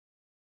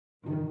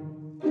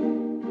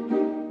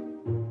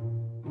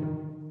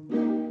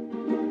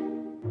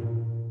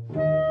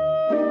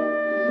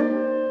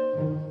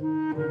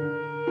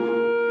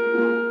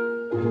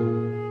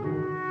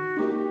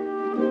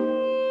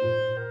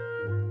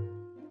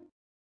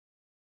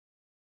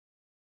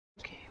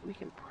we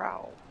can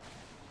prowl.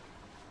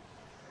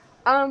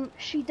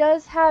 She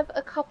does have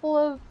a couple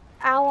of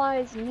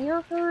allies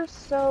near her,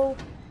 so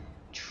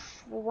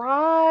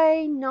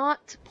try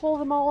not to pull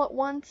them all at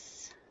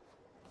once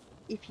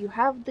if you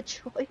have the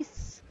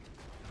choice.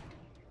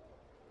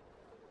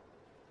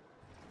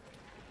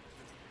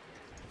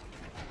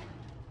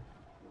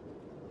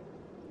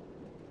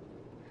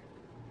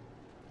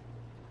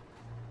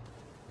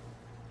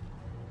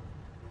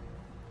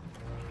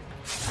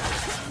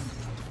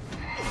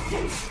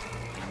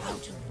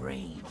 Out of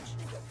range.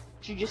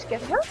 Did you just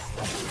get her?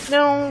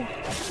 No,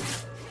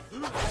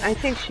 I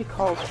think she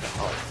calls for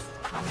help.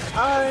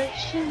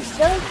 She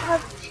does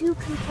have 2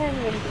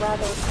 companions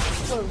rather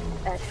close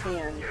at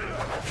hand.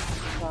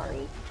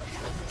 Sorry.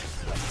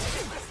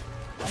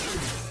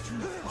 Too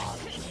far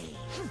away.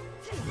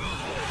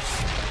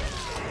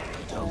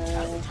 You don't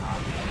have a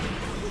target.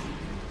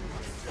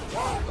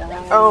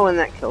 Oh, and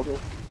that killed me.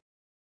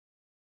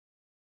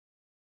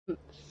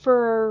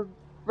 For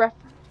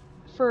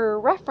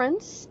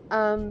reference,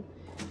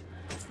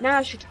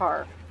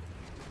 Nashatar,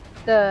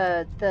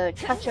 the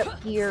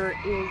catch-up gear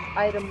is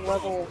item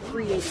level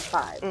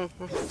 385.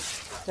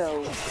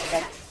 So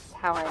that's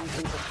how I'm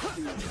able to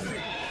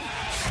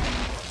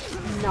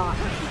not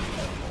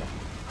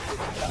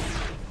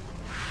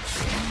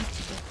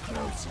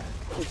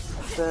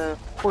It's the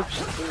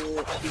fortune thing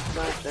that she's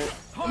not there.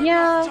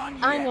 Yeah,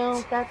 I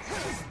know, that's...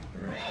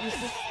 You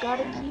just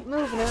gotta keep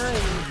moving her and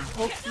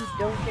hope you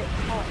don't get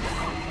caught.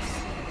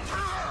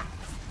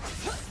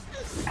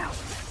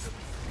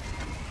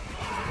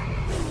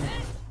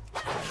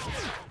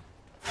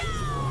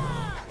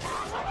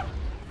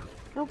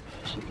 Nope,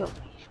 she killed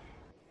me.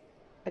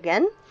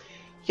 Again?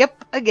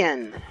 Yep,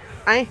 again.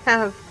 I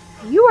have...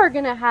 You are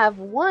gonna have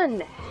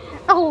one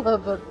hell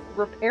of a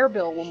repair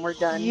bill when we're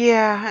done.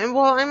 Yeah, and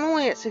well, I'm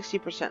only at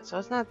 60%, so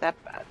it's not that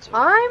bad. So.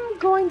 I'm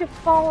going to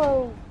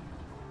follow...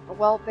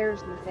 Well,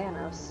 there's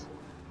Nathanos.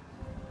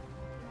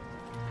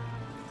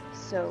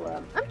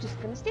 So, I'm just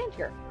gonna stand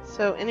here.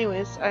 So,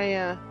 anyways,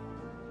 I,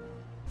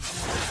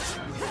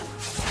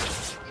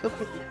 killed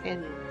my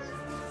companions.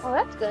 Oh,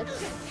 that's good.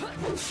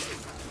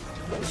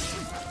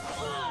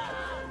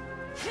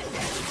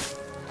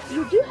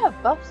 You do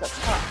have buffs up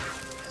top,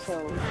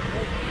 so you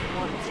might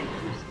want to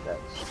use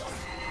those.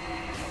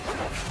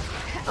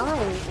 I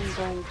am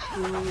going to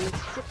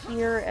sit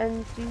here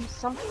and do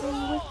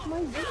something with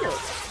my video,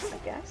 I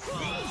guess. I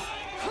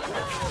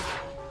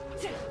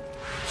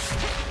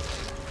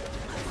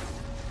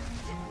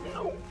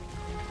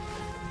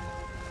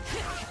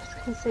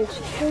was gonna say,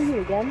 should kill you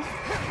again?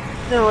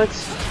 No,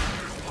 it's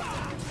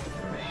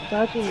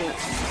dodging it.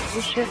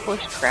 This shit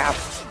horse crap.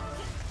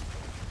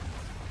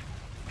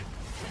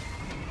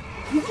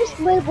 You just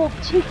labeled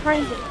 2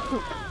 kinds of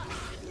poop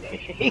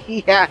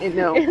Yeah, I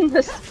know. in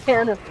the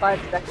span of 5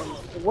 seconds.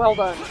 Well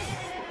done.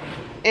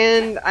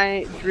 And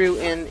I drew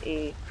in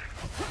a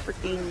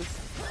freaking...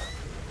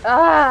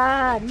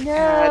 Ah,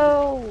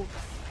 no!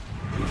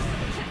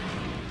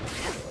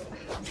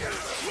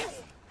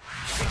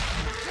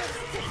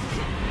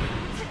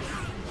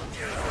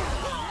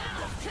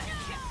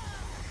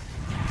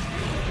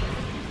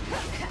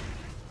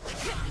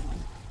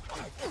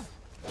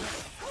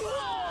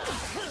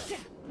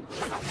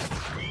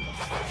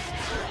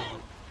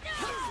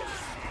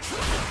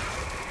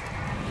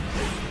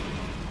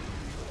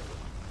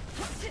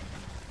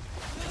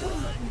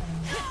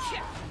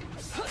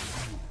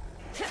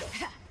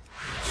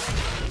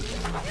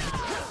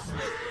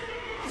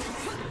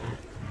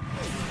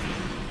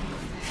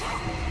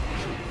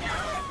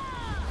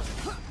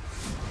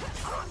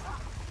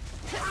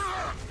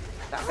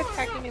 Stop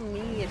attacking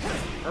me, it's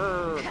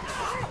her.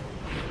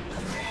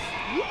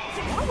 You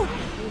probably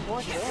do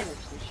more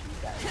damage than she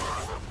does,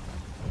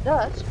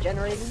 thus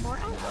generating more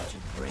ammo.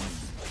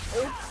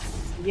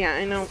 Yeah,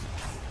 I know.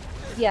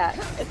 Yeah,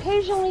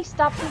 occasionally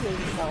stop doing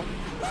so.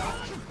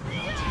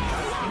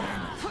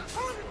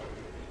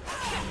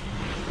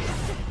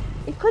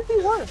 It could be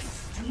worse.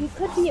 You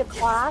could be a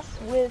class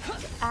with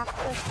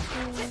access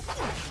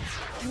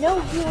to no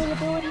healing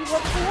ability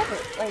whatsoever,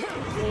 like a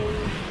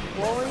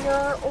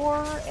warrior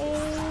or a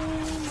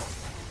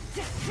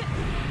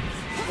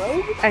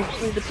rogue.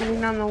 Actually,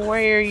 depending on the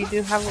warrior, you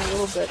do have a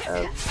little bit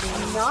of...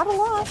 Not a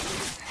lot.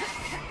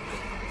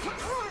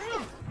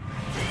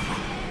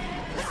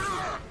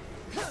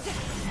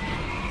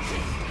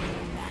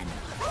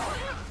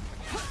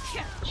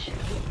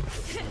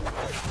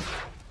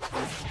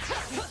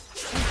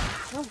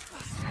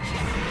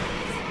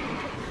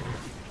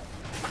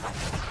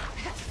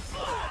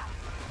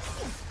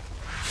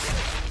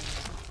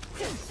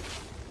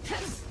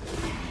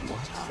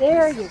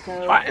 There you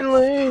go.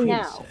 Finally!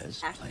 Now,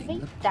 Says activate playing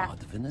the that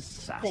part of an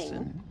assassin.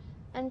 thing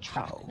and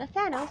track How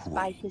Nathanos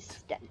by quaint. his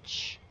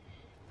stench.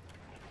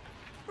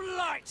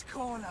 Blight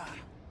Caller!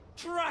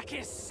 Track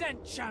his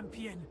scent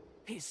champion!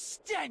 His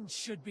stench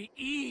should be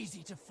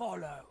easy to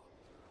follow.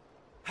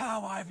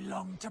 How I've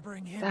longed to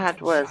bring him That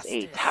to was justice.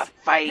 a tough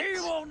fight. He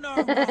will know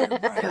my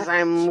Because rage.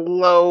 I'm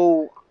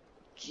low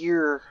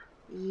gear.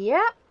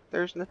 Yep.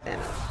 There's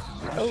Nathanos.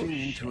 Rushing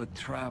into a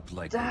trap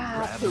like a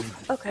rabid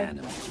okay.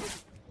 animal.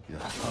 Your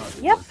heart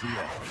Yep. was the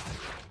effort.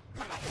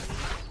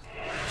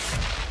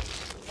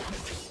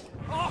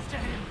 After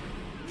him!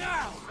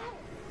 Now!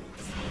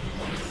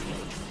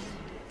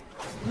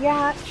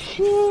 Yeah,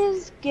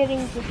 she's getting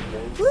just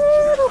a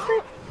little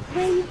bit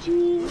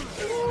ragey,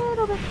 a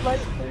little bit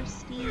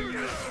bloodthirsty.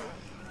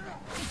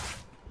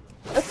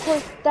 Of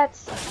course,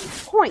 that's the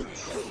point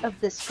of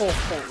this whole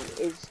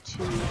thing, is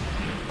to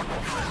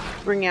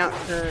Bring out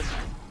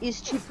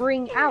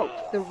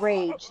the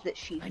rage that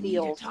she I need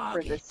a feels for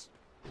target. this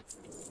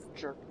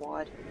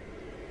jerkwad.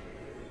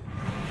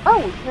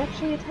 Oh, we can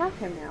actually attack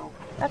him now.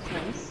 That's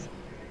nice.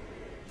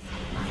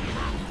 My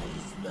mana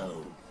is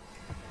low.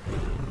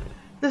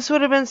 This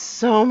would have been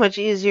so much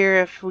easier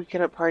if we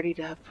could have partied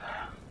up.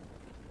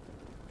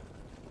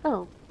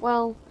 Oh,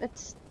 well,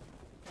 it's...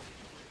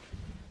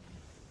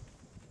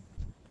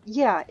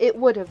 Yeah, it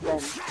would have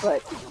been,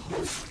 but...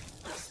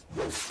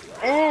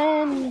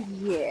 And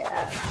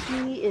yeah,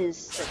 she is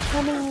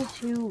succumbing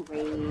to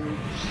rage.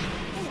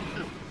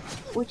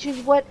 Which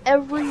is what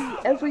every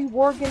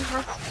Worgen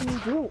has to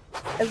do.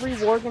 Every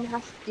Worgen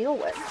has to deal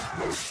with.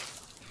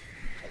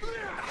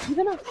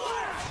 Even us.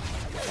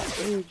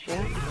 Rage,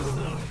 yeah.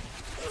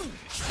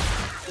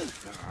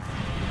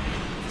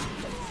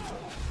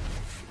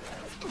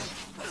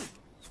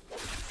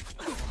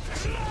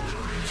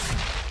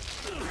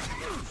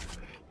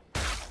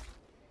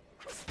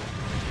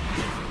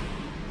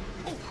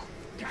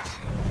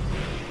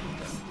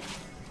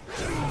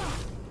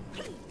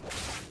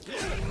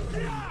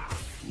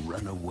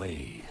 Run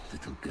away,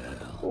 little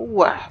girl.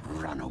 Wow.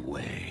 Run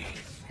away.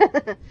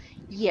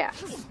 Yeah,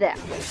 that.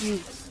 You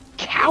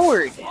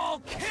coward! I'll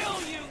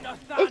kill you,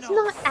 Nathaniel! It's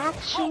not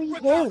actually I'll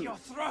rip out him. your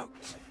throat.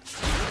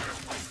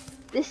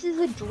 This is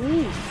a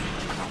dream.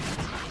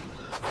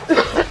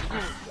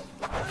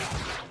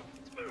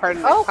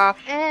 Pardon my Oh, cough.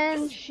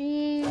 and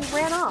she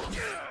ran off.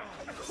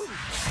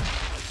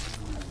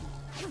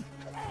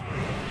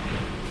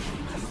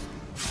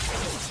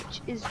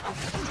 Which is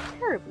just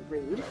terribly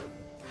rude.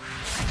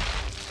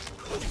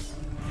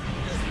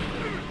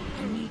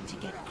 I need to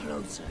get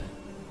closer.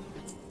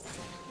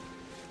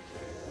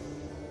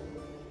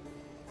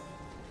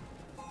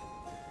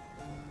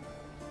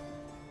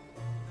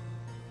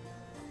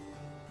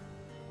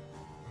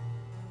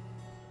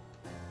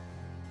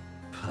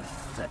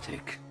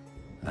 Pathetic.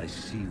 I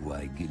see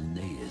why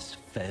Gilneas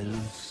fell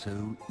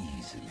so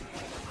easily.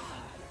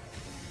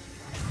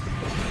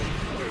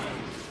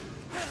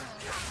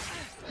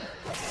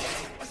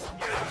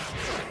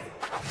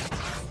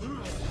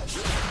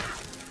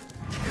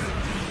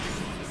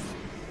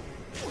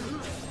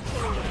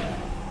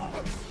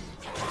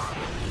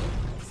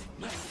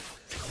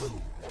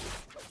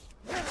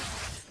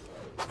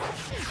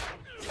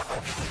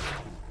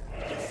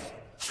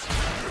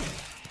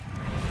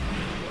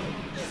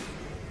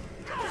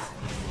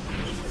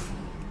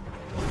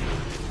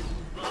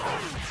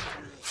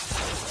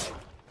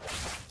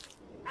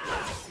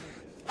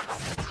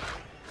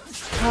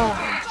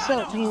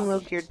 So being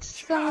low-geared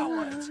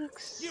Coward!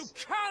 sucks. You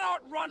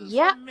cannot run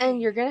Yeah, from me!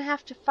 and you're gonna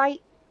have to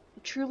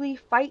truly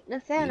fight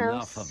Nathanos.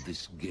 Enough of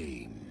this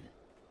game.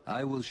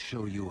 I will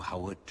show you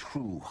how a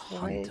true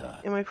Wait, hunter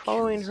am I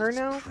following kills her its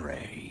now?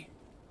 prey.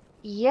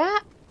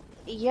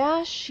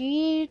 Yeah,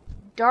 she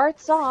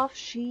darts off.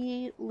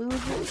 She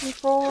loses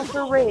control of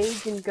her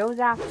rage and goes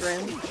after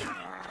him.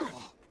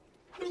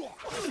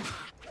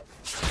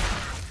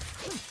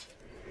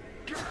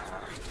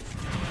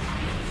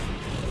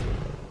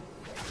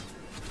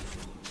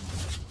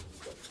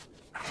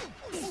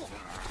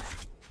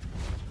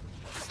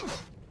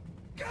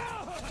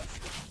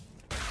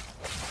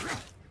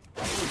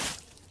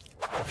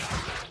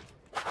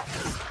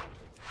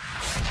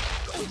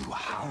 You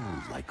howl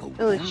like a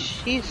Oh, wolf.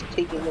 she's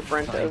taking the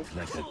brunt Fight of.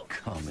 like a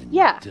common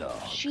Yeah, dog.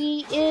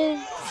 she is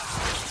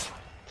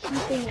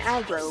keeping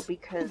aggro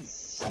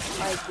because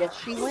I guess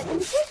she went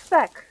into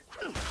kickback.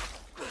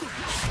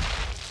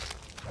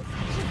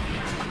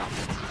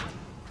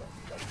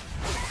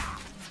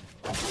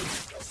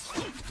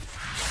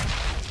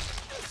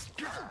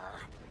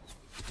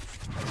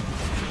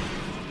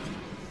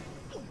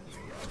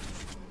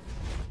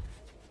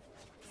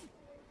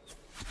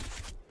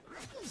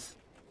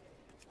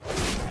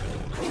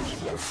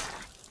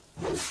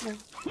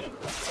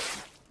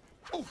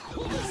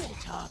 To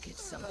target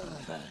something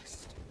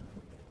first.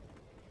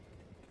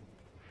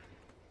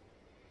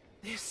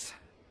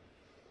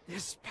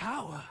 This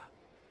power.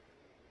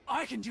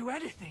 I can do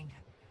anything.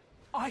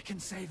 I can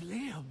save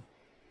Liam.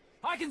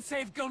 I can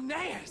save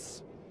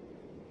Gilneas.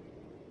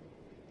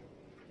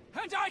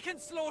 And I can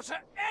slaughter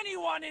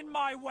anyone in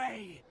my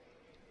way.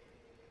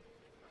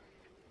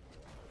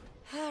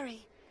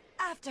 Hurry,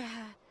 after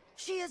her.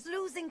 She is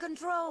losing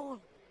control.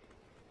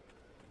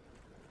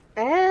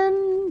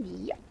 And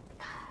yep.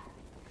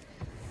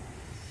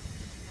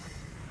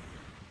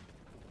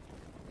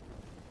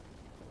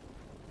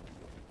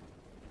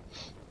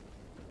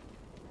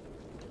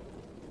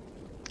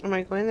 Am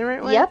I going the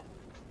right way? Yep.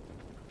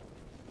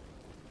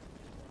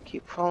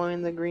 Keep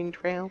following the green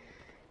trail.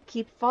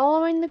 Keep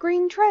following the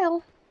green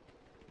trail.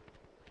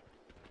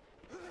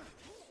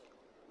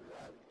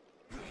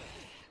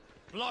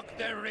 Block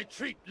their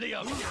retreat,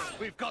 Leo.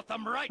 We've got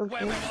them right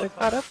where Okay, we so I want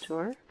caught them. up to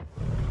her.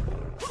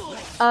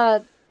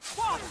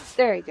 What?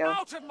 There you go.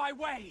 Out of my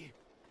way!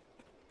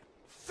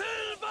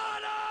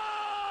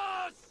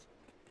 Sylvanas!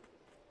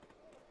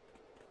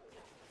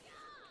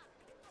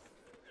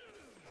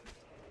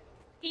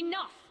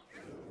 Enough!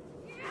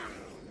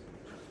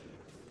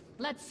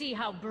 Let's see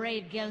how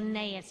brave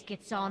Gilneas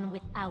gets on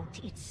without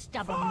its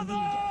stubborn leader.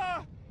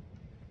 Father!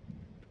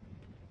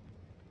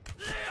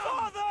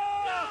 Father!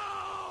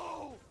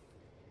 No!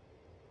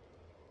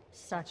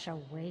 Such a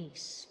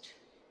waste.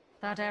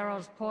 That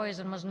arrow's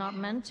poison was not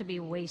meant to be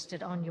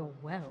wasted on your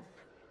whelp.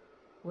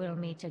 We'll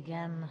meet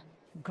again,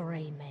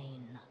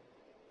 Greymane.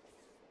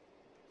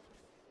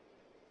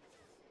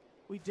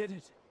 We did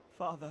it,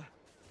 Father.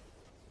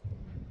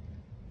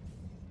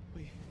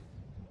 We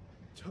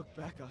took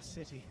back our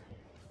city.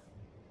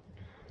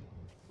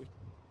 We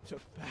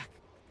took back.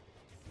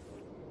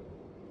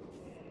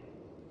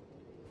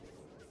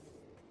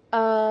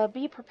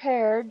 Be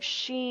prepared.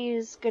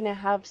 She's gonna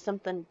have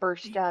something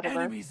burst out The of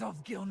her. enemies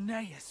of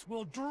Gilneas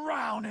will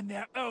drown in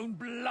their own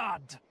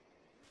blood.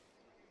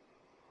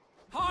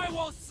 I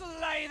will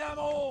slay them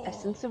all.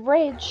 Essence of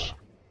rage.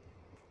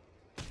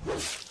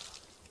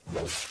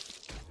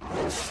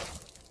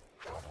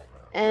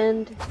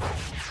 And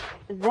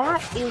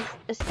that is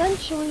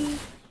essentially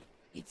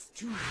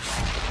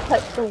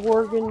what the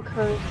Worgen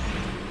curse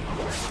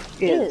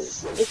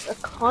is. It's a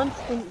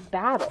constant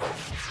battle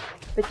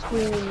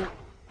between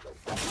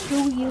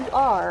who you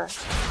are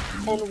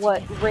and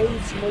what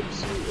rage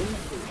makes you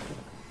into.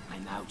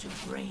 I'm out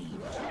of range.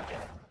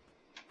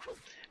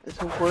 As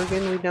a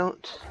Worgen, we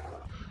don't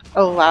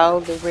allow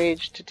the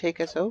rage to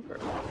take us over.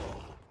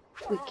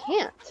 We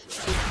can't,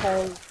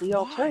 because the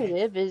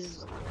alternative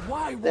is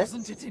Why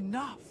wasn't it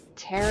enough?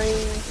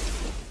 tearing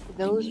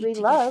those we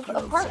love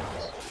apart,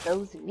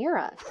 those near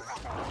us.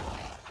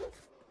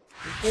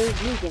 And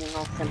here's me getting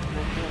all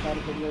sentimental about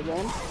a video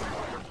game.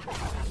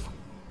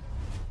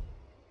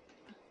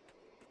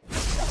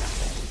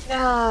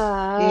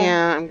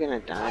 Yeah, I'm gonna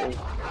die.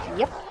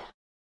 Yep.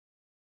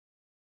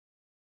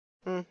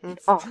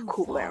 Oh,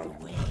 cool down.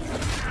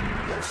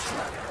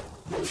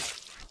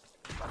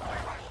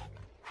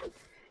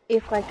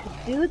 If I could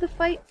do the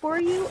fight for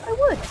you, I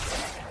would.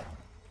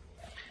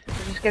 I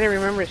just gotta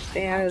remember to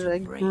stay out of the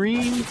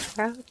green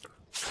trap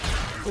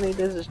when he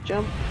does his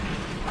jump.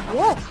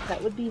 Yes,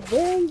 that would be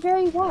very,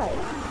 very wise.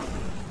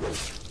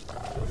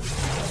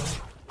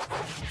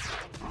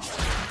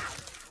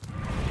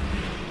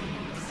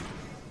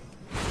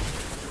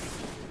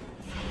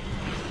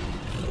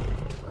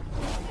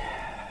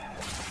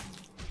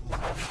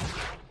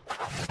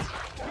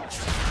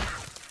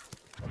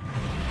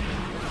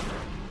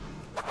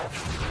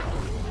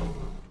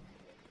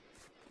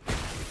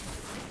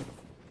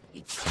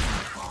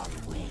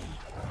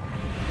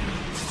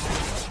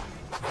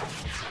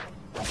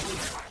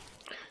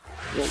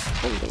 Yep,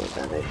 something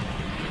about it.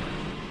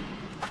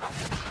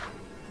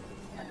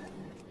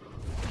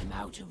 I'm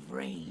out of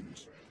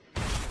range.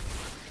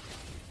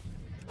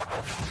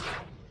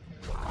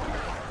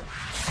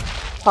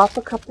 Pop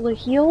a couple of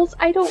heals?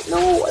 I don't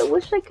know. I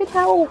wish I could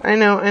help. I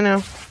know, I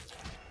know.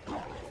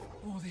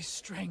 All this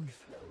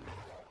strength,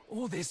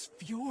 all this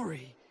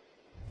fury,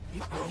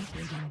 it won't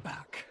bring him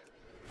back.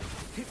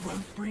 It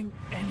won't bring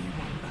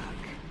anyone back.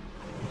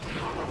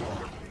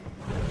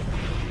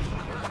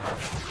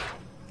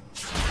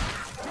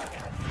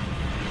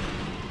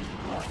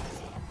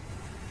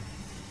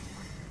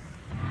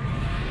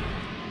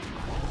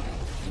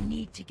 I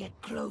need to get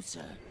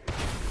closer.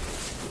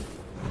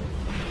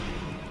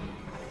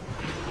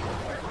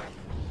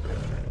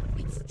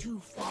 It's too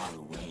far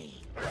away.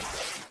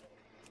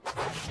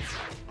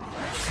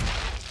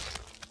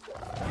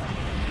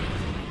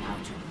 I'm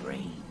out of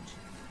range.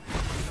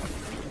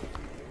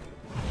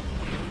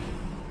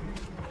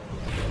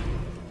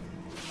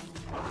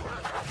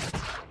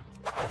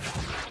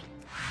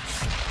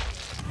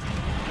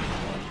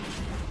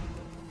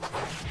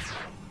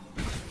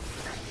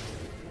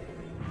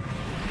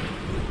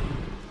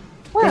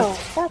 Well,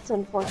 that's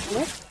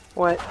unfortunate.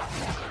 What?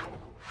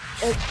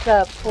 It's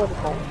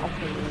political. I'll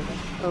tell you later.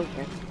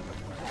 Okay.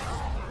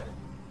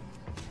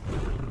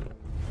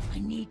 I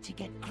need to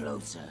get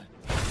closer.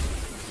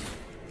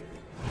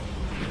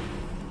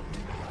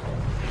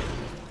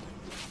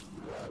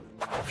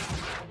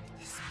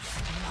 This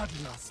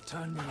bloodlust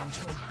turned me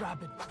into a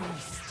rabid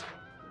beast.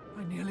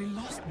 I nearly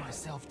lost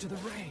myself to the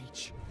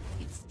rage.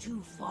 It's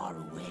too far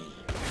away.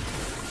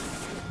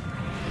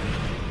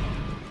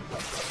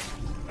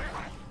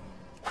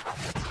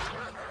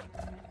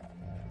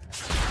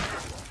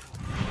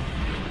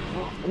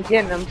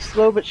 Again, I'm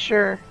slow but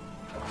sure.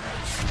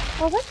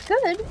 Well, that's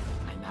good.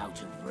 I'm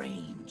out of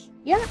range.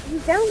 Yeah,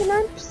 he's down to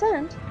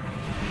 9%.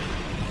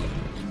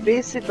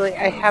 Basically,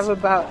 I have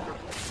about...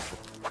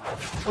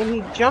 When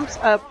he jumps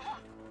up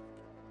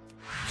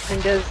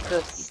and does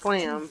the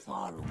slam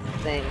Far away.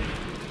 thing,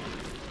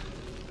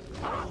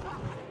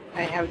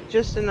 I have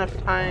just enough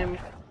time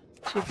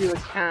to do a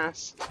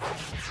cast.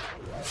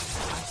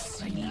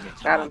 I need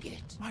a Got him.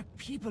 target. My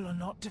people are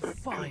not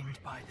defined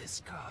by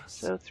this curse.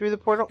 So through the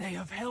portal. They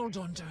have held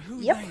on to who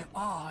Yep. they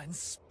are in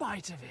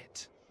spite of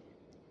it.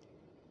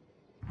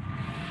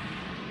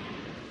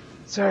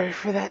 Sorry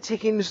for that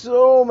taking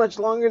so much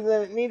longer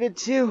than it needed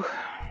to.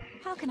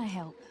 How can I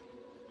help?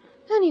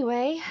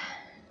 Anyway.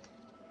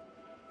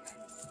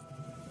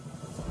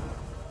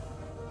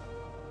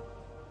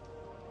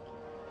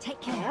 Take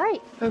care.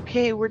 Alright.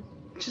 Okay, we're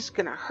just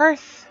gonna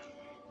hearth.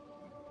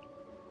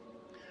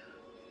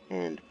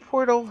 And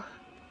portal.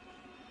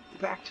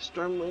 Back to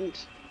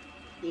Stormwind.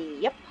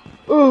 Yep.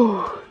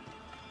 Ooh.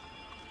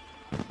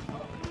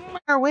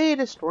 Our way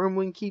to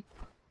Stormwind Keep.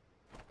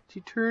 To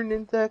turn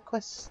in the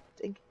quest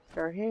and get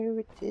our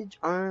heritage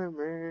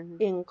armor.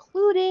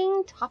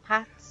 Including top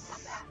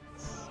hats.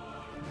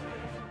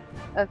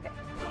 Okay.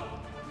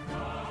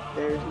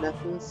 There's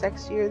nothing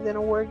sexier than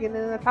a Worgen in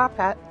a top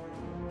hat.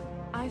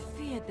 I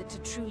feared that to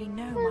truly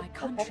know my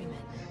countrymen.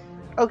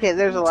 Okay,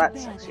 there's a To lot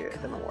bear their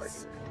sexier than a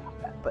curse. Worgen in a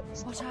top hat,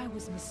 but But I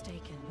was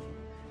mistaken.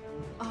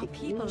 Our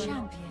people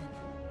champion,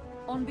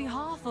 on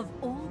behalf of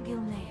all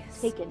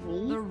Gilneas, Taken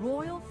me. the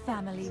royal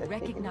family Said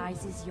taken.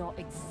 recognizes your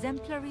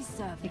exemplary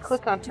service You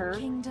click on to her.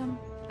 kingdom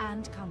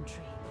and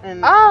country.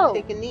 and Oh!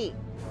 take a knee.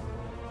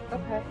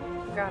 Okay.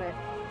 Got it.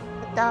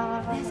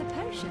 Ta-da. There's a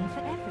potion for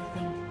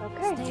everything.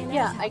 Okay. Stay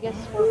Yeah, later. I guess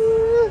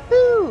we're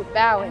woohoo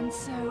bowing. And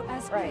so,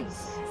 as Right.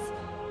 princess,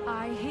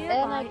 I hereby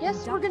And I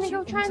guess we're gonna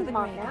induct go you into the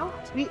transmog now.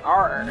 graveyard. We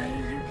are.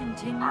 May you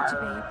continue to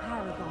be a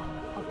paragon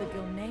of the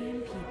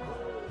Gilnean people.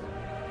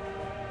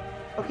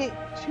 Okay,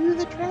 to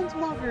the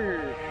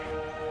transmogger.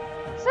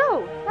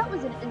 So, that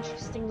was an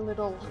interesting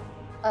little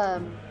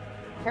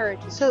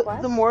heritage So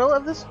quest. the moral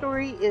of the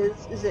story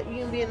is that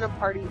you can be in a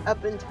party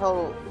up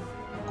until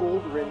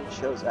Goldrin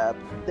shows up.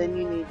 Then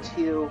you need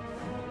to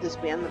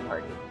disband the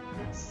party.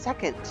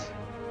 Second,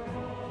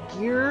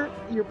 gear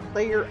your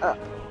player up,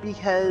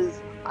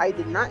 because I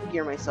did not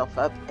gear myself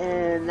up,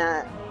 and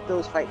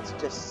those fights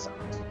just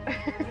sucked.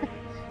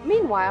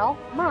 Meanwhile,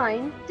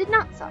 mine did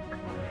not suck.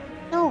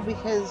 No,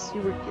 because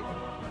you were geared.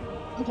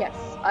 Yes,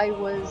 I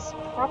was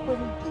properly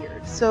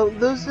geared. So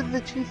those are the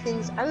two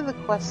things out of the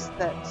quest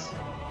that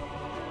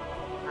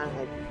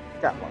I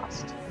got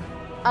lost.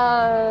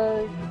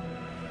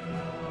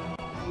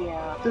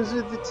 Yeah. Those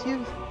are the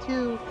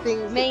two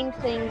things. Main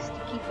things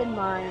to keep in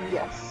mind.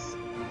 Yes.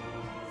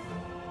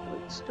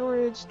 Like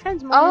storage,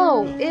 transmog.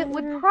 Oh, it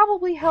would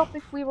probably help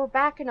if we were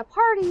back in a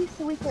party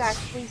so we could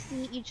actually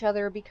see each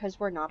other because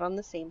we're not on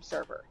the same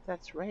server.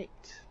 That's right.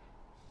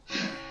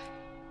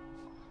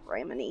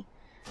 Criminy.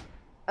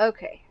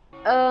 Okay.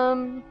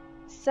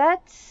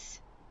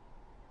 Sets.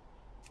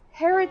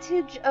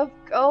 Heritage of.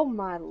 Oh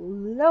my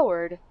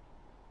lord.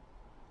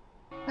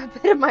 A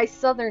bit of my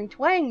southern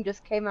twang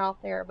just came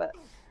out there, but.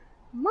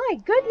 My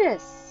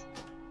goodness!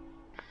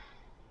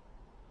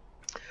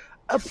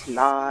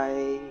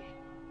 Apply.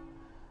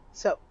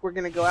 So we're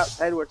gonna go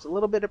outside where it's a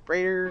little bit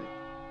brighter.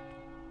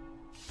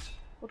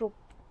 Little.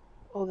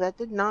 Oh, that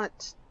did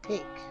not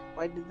take.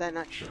 Why did that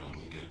not take? Shall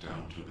we get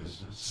down to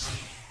business?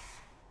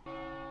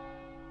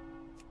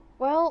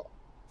 Well,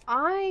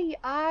 I.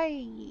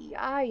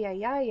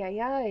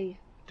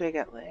 Do I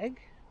got lag?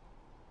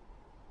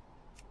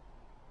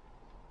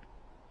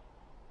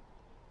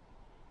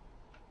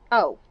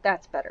 Oh,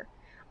 that's better.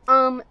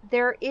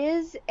 There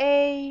is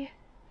a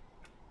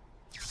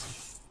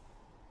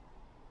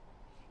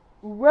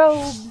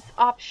robes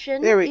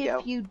option There we if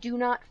go. you do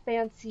not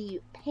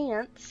fancy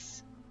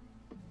pants.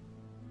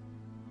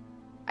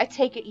 I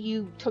take it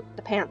you took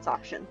the pants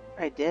option.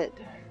 I did,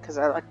 because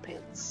I like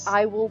pants.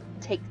 I will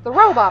take the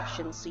robe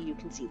option so you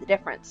can see the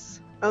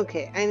difference.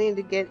 Okay, I need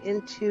to get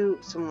into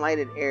some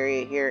lighted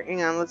area here.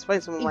 Hang on, let's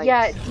find some lights.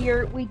 Yeah,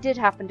 dear, we did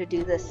happen to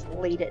do this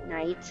late at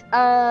night.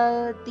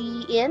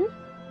 The inn?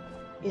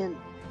 In.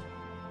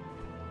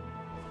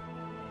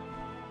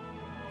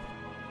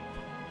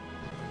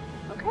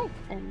 Okay,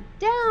 and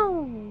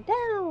down,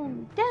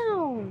 down,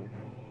 down.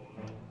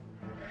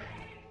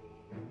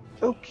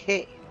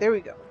 Okay, there we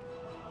go.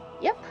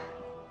 Yep.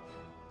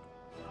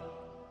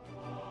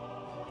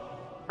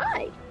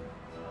 Hi.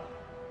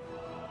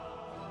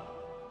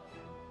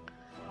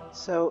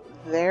 So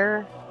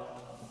there.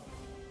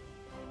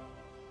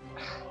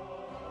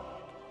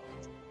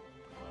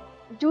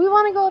 Do we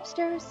want to go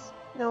upstairs?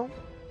 No.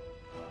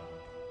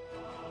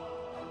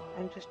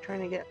 I'm just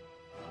trying to get.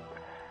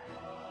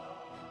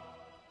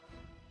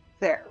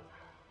 There.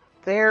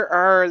 There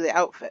are the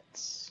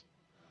outfits.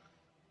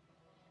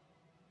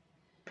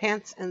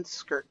 Pants and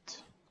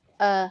skirt.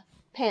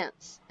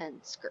 Pants and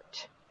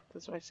skirt.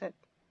 That's what I said.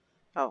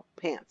 Oh,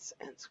 pants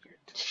and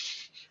skirt.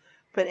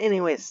 But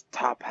anyways,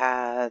 top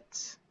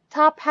hats.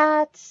 Top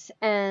hats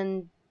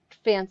and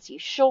fancy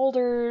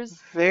shoulders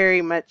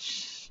Very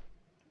much.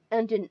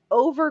 and an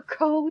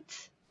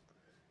overcoat.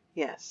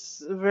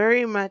 Yes,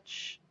 very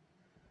much.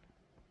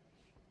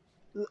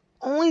 The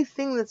only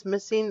thing that's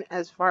missing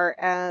as far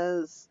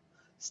as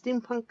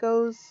steampunk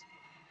goes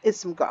is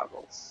some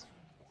goggles.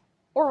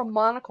 Or a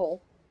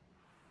monocle.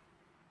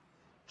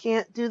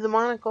 can't do the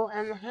monocle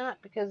and the hat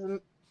because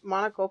the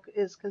monocle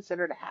is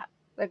considered a hat.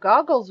 The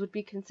goggles would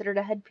be considered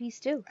a headpiece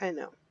too. I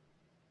know.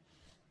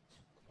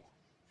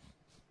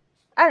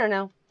 I don't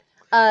know.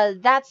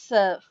 That's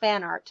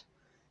fan art.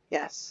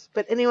 Yes.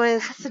 But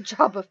anyways, That's the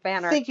job of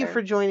fan art. thank you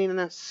for joining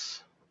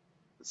us.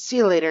 See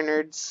you later,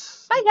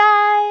 nerds. Bye,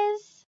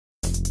 guys!